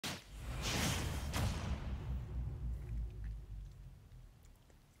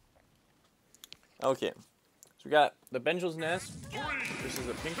Okay, so we got the Bengels Ness. This is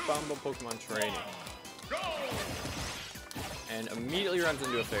a pink Bombo Pokemon training. And immediately runs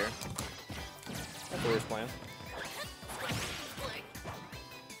into a fair. That's the worst plan.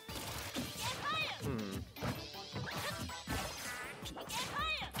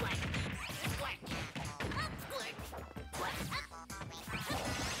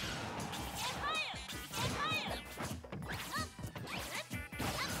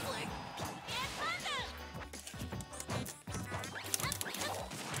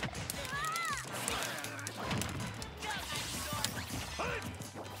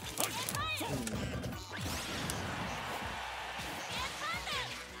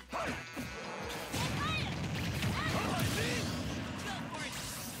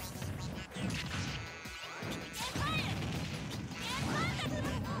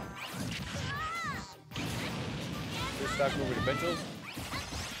 First stock over to Bengels.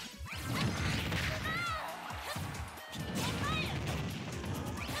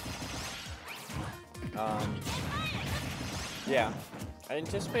 Yeah, I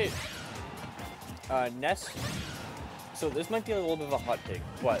anticipate Ness. So this might be a little bit of a hot take,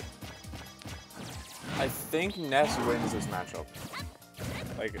 but I think Ness wins this matchup,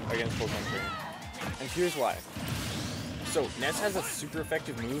 like against Pokemon Training. And here's why. So Ness has a super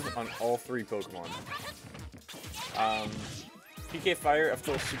effective move on all three Pokemon. PK Fire, of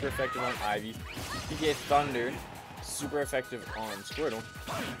course, super effective on Ivy. PK Thunder, super effective on Squirtle.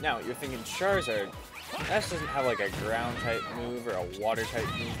 Now, you're thinking Charizard. Ness doesn't have like a ground type move or a water type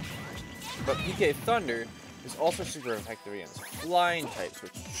move. But PK Thunder is also super effective against flying types,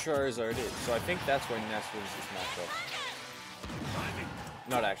 which Charizard is. So I think that's why Ness wins this matchup.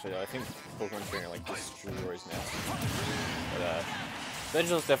 Not actually though, I think Pokemon Trainer like destroys Ness. But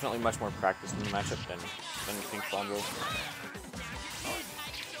Bengals is definitely much more practiced in the matchup than Pink Bombo.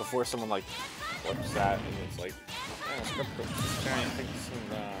 Before someone like flips that and it's like, oh, Script trying to think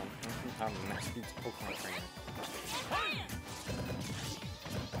how Ness beats Pokemon Trainer.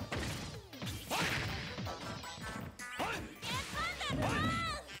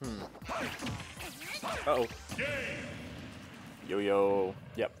 Uh-oh. Yo-yo.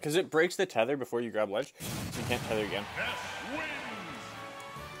 Yep, because it breaks the tether before you grab ledge, so you can't tether again.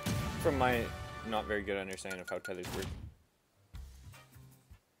 From my not very good understanding of how tethers work.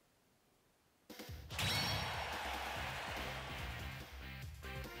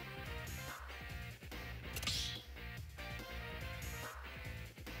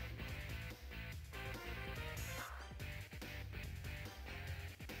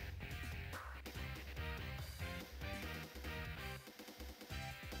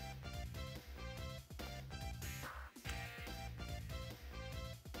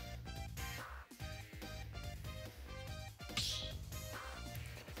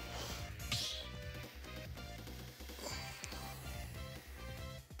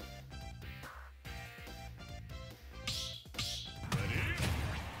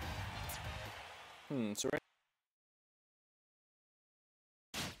 So right.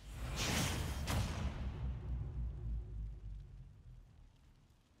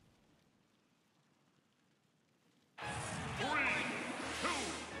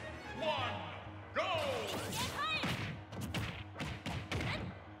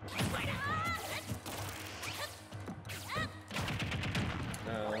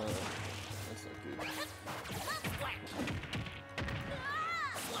 That's not good.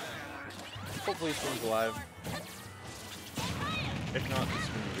 Hopefully someone's alive. If not, it's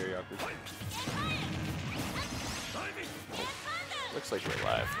going to be very awkward. Oh, looks like we're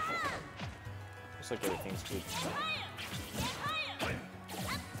alive. Looks like everything's good.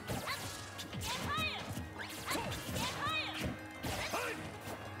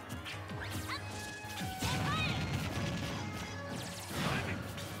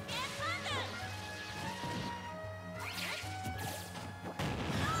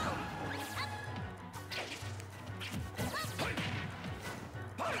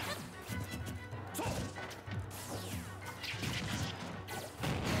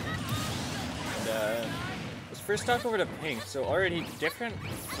 Let's first talk over to Pink. So already different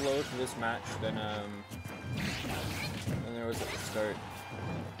flow to this match than there was at the start.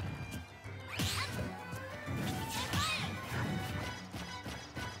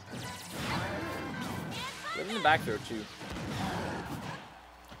 Good in the back throw too.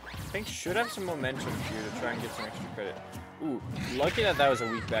 Pink should have some momentum here to try and get some extra credit. Ooh, lucky that was a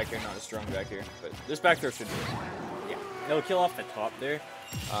weak back air, not a strong back air. But this back throw should do it. Yeah, it'll kill off the top there.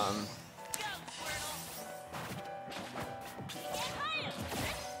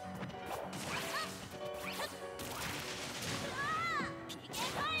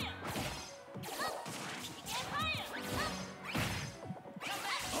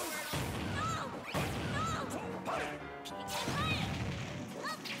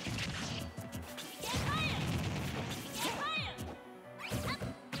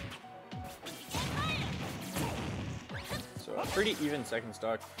 pretty even second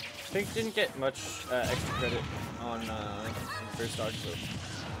stock. Pink didn't get much extra credit on first stock, so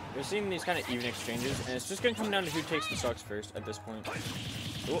we're seeing these kind of even exchanges, and it's just going to come down to who takes the stocks first at this point.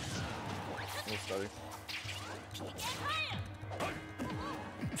 Oh, little stutter.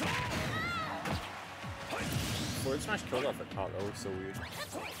 Forward smash killed off a top. That looks so weird.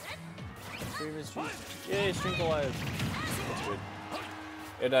 Yay, Stream's alive. That's good.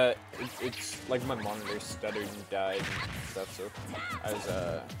 It's like my monitor stuttered and died and stuff, so I was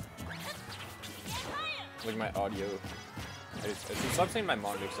like my audio. I stopped saying my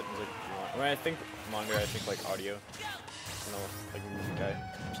monitor settings. Like when I think monitor, I think like audio. You know, like a movie guy.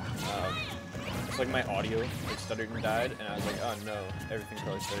 It's like my audio like stuttered and died, and I was like, oh no, everything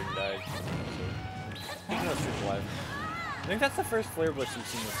probably stuttered and died. So, even though Stream's alive. I think that's the first flare blitz you've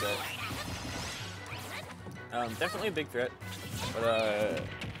seen this set. Definitely a big threat, but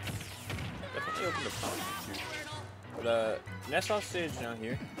definitely open to punish too. But Ness off stage now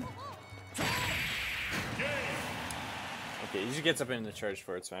here. Okay, he just gets up in the charge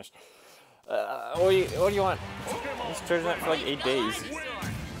forward smash. What do you want? He's charging that for like 8 days.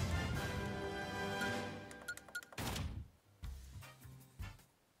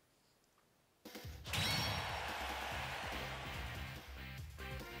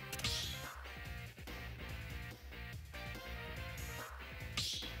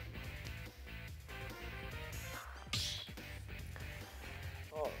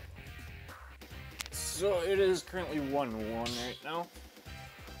 So it is currently 1-1 right now.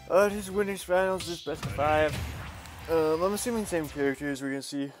 It is winners finals, this best of 5. I'm assuming same characters we're gonna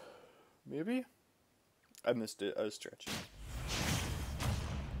see. Maybe? I missed it, I was stretching.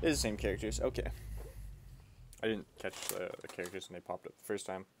 It is the same characters, okay. I didn't catch the characters when they popped up the first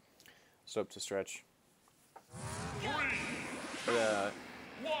time. So up to stretch. But,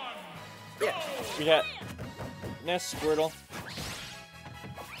 yeah, we got Ness, Squirtle.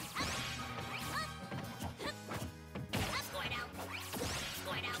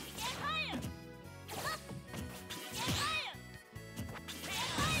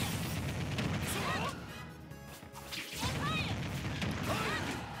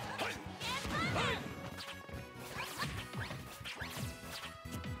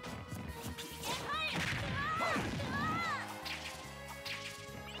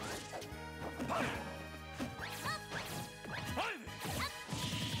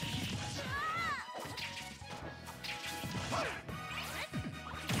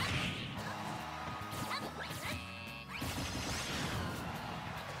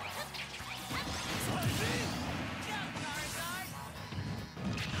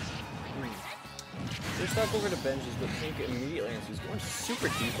 They're stuck over to Bengels, but Pink immediately answers. Going super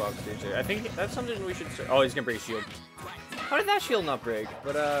deep off stage there. I think that's something we should start. Oh, he's gonna break a shield. How did that shield not break?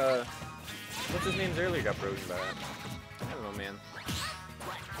 But, what's his name's earlier got broken by that? I don't know, man.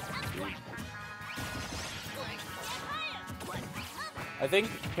 I think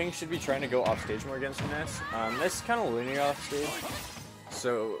Pink should be trying to go off stage more against Ness. Ness is kind of linear off stage.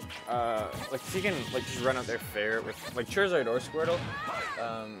 So, like, if you can, like, just run out there fair with, like, Charizard or Squirtle,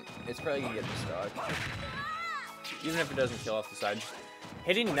 it's probably gonna get the stock. Even if it doesn't kill off the side. Just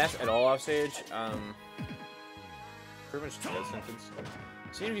hitting Ness at all off stage, pretty much death sentence.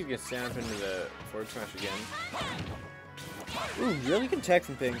 Seeing if you can stand up into the forward smash again. Ooh, really good tech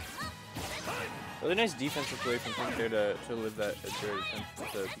from Pink. Really nice defensive play from Pink there to live that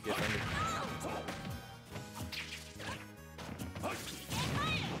attempt to get under.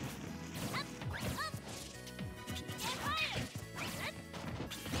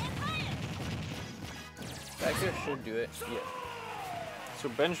 Back here should do it, yeah. So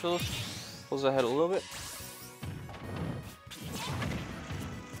Bengels pulls ahead a little bit.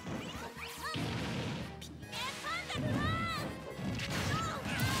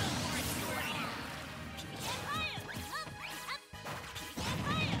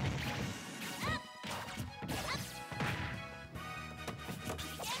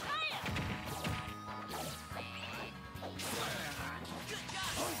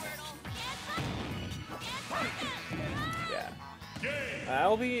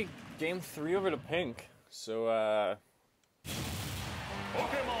 That'll be game 3 over to Pink. So,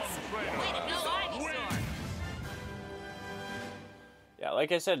 yeah,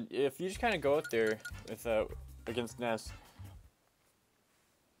 like I said, if you just kind of go out there with against Ness,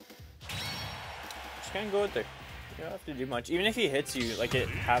 just kind of go out there. You don't have to do much. Even if he hits you, like, it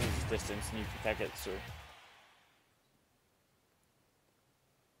has its distance and you protect it. So.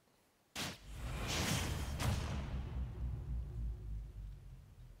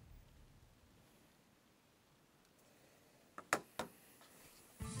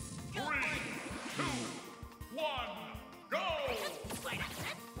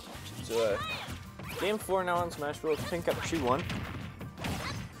 So, game 4 now on Smash Bros. Pink up 2-1.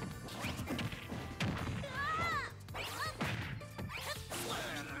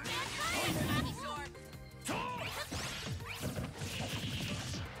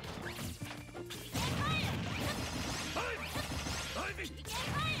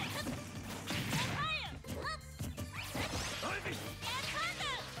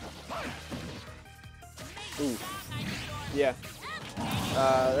 Ooh. Yeah.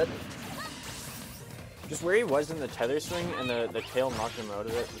 Just where he was in the tether swing and the tail knocked him out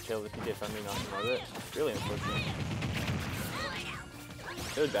of it. The tail of the PK Thunder knocked him out of it. Really unfortunate.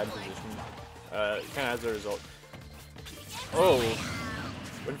 Really bad position. Kind of as a result. Oh!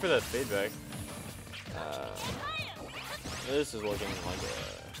 Went for that fade back. This is looking like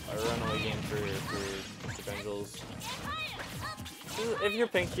a runaway game for Mr. Bengels. If you're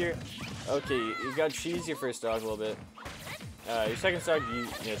pink here, okay, you got cheese your first stock a little bit. Your second stock, you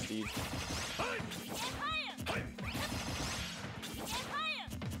speed.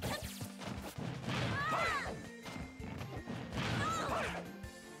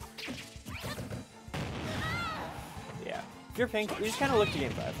 Yeah, if you're pink, you just kind of look to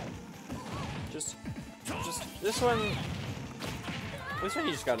game 5. Just this one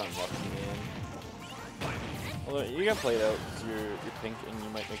you just got unlucky, man. Although you got played out because you're pink and you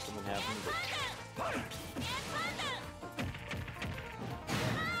might make something happen, but.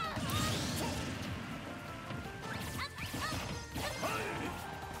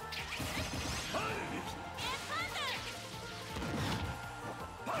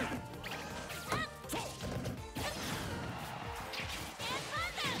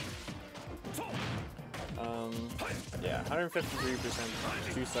 Yeah,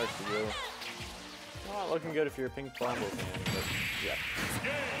 153%, 2 stars to go. Not looking good if you're a pink Bombo fan, but yeah.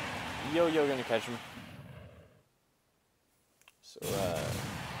 Yo-Yo gonna catch him. So,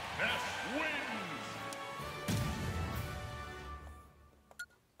 Ness wins!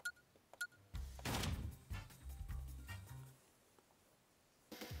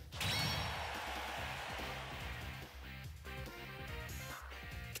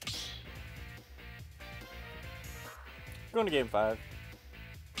 Going to game 5.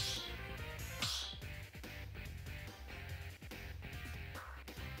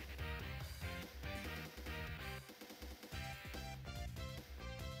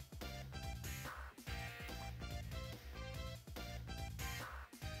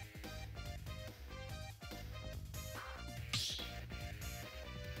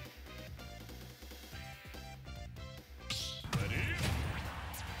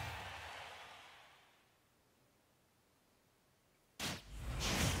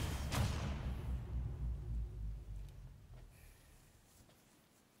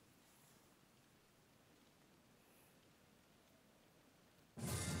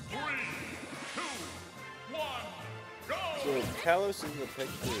 So Kalos is the pick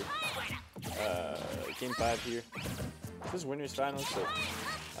for game 5 here. This is winners finals, so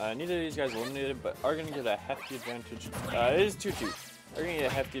neither of these guys eliminated, but are gonna get a hefty advantage. It is 2-2. Are gonna get a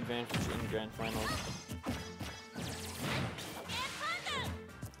hefty advantage in grand finals.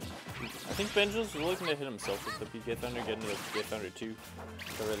 I think Bengels was looking to hit himself with the PK Thunder, get into the PK Thunder 2,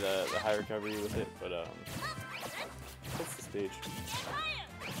 cover the high recovery with it, but that's the stage.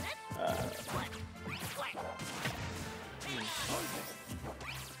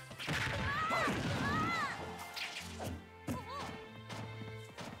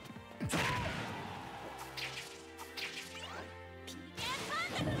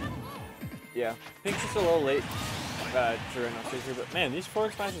 Yeah, Pink's just a little late to run upstairs here, but man, these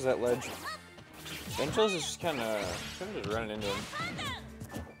forward smashes at ledge. Bengels is just kind of just running into him.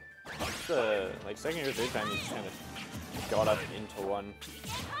 It's like second or third time he just kind of got up into one.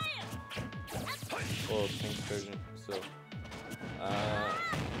 Little pink version. So,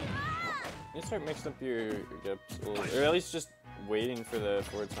 you start mixing up your gaps a little, or at least just waiting for the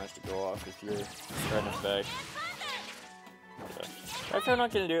forward smash to go off if you're trying to back. I'm probably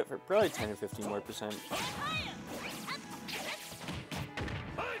not going to do it for probably 10 or 15 more %.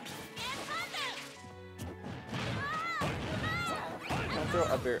 I'll throw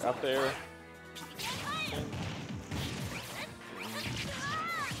up there.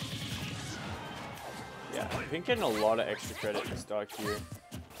 Yeah, Pink getting a lot of extra credit in stock here.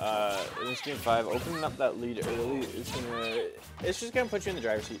 In this game 5, opening up that lead early it's just gonna put you in the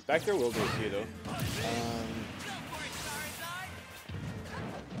driver's seat. Back there will do it too, though.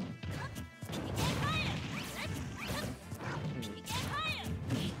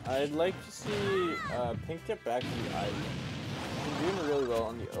 I'd like to see Pink get back to the Ivy. He's doing really well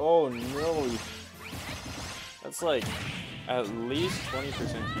on the. Oh no! That's like at least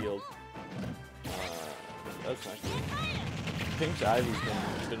 20% healed. That's not good. Pink's Ivy's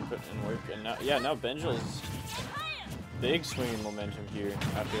been putting in work, and now Bengels big swinging momentum here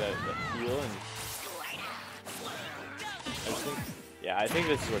after that heal, and I think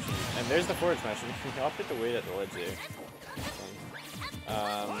this is what you need. And there's the forward smash. You can up it the weight at the ledge there.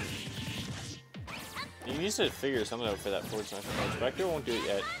 He needs to figure something out for that forward smash. Spectre won't do it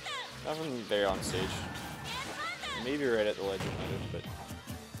yet. Nothing there on stage. Maybe right at the ledge, but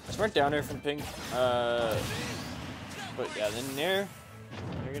smart down air from Pink. But yeah, then Nair,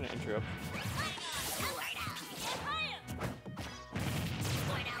 they're gonna interrupt.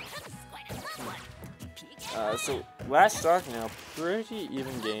 So last stock now, pretty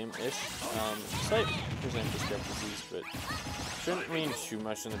even game-ish. Slight percent discrepancies, but shouldn't mean too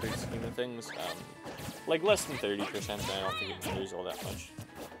much in the big scheme of things. Like less than 30%, I don't think it matters all that much.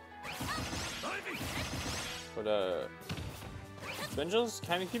 But Bengels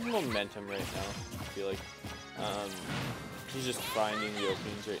kind of keeping momentum right now, I feel like. He's just finding the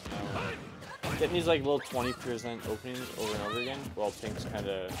openings right now. Getting these like little 20% openings over and over again, while Pink's kind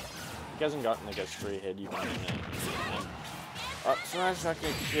of... He hasn't gotten like a stray hit even in it. Smash not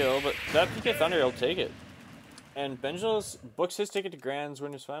gonna kill, but that PK Thunder, he'll take it. And Bengels books his ticket to Grands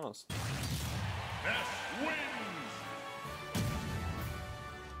Winners Finals.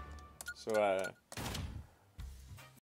 So,